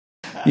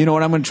You know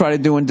what I'm going to try to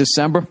do in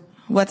December?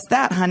 What's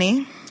that,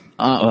 honey?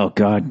 Oh,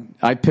 God.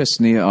 I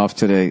pissed Nia off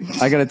today.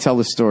 I got to tell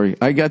the story.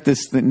 I got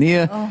this.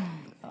 Nia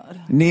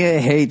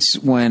hates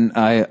when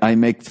I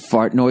make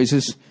fart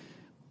noises.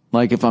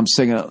 Like if I'm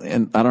singing,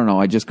 and I don't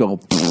know, I just go,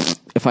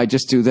 if I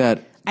just do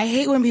that. I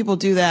hate when people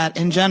do that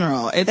in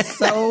general. It's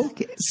so,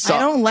 I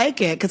don't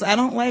like it because I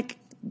don't like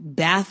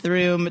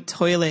bathroom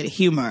toilet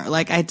humor.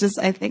 Like I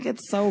think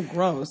it's so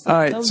gross. It's all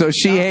right, so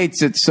she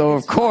hates it. So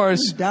of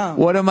course,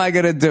 what am I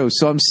gonna do?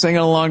 So I'm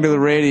singing along to the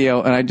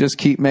radio, and I just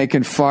keep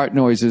making fart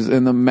noises.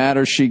 And the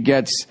madder she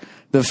gets,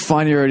 the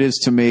funnier it is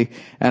to me.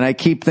 And I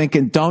keep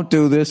thinking, don't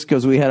do this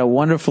because we had a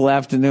wonderful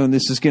afternoon.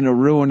 This is gonna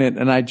ruin it.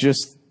 And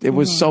it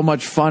was so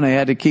much fun. I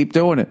had to keep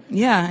doing it.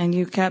 Yeah, and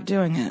you kept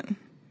doing it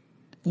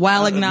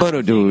while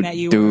acknowledging that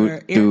you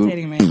were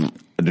irritating me.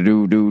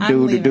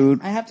 I'm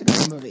leaving. I have to go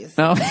to movies.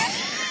 No.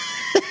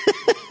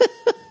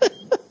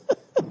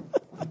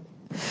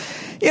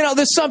 You know,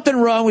 there's something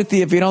wrong with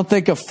you if you don't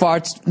think a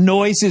fart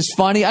noise is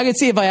funny. I can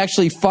see if I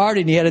actually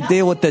farted and you had to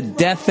deal with the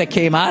death that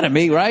came out of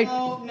me, right?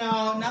 No,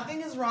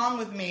 nothing is wrong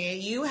with me.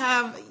 You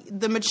have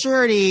the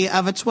maturity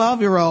of a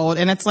 12-year-old,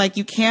 and it's like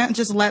you can't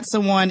just let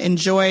someone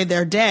enjoy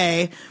their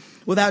day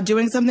without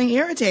doing something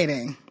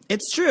irritating.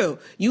 It's true.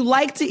 You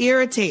like to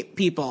irritate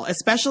people,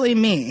 especially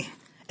me.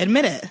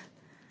 Admit it.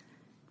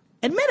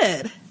 Admit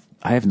it.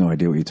 I have no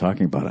idea what you're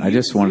talking about. I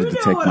just wanted to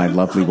take my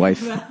lovely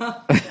wife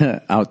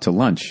out to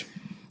lunch.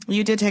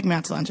 You did take me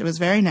out to lunch. It was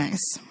very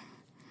nice.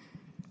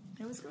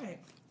 It was great.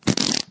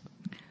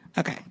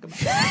 Okay.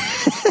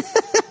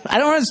 I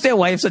don't understand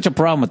why you have such a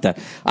problem with that.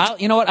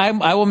 You know what?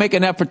 I will make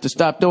an effort to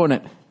stop doing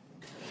it.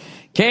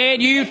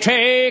 Can you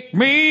take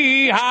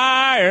me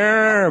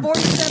higher? A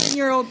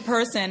 47-year-old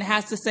person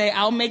has to say,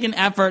 I'll make an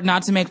effort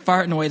not to make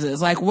fart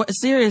noises. Like, what?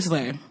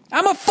 Seriously.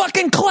 I'm a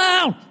fucking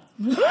clown.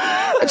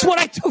 That's what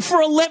I do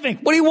for a living.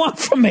 What do you want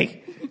from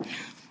me?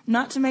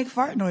 Not to make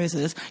fart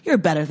noises. You're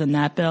better than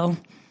that, Bill.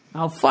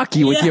 Oh, fuck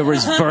you with your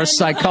reverse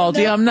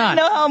psychology. I'm not.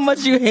 I know how much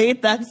you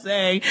hate that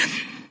saying.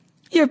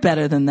 You're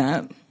better than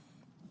that.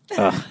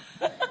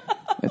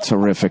 It's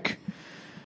horrific.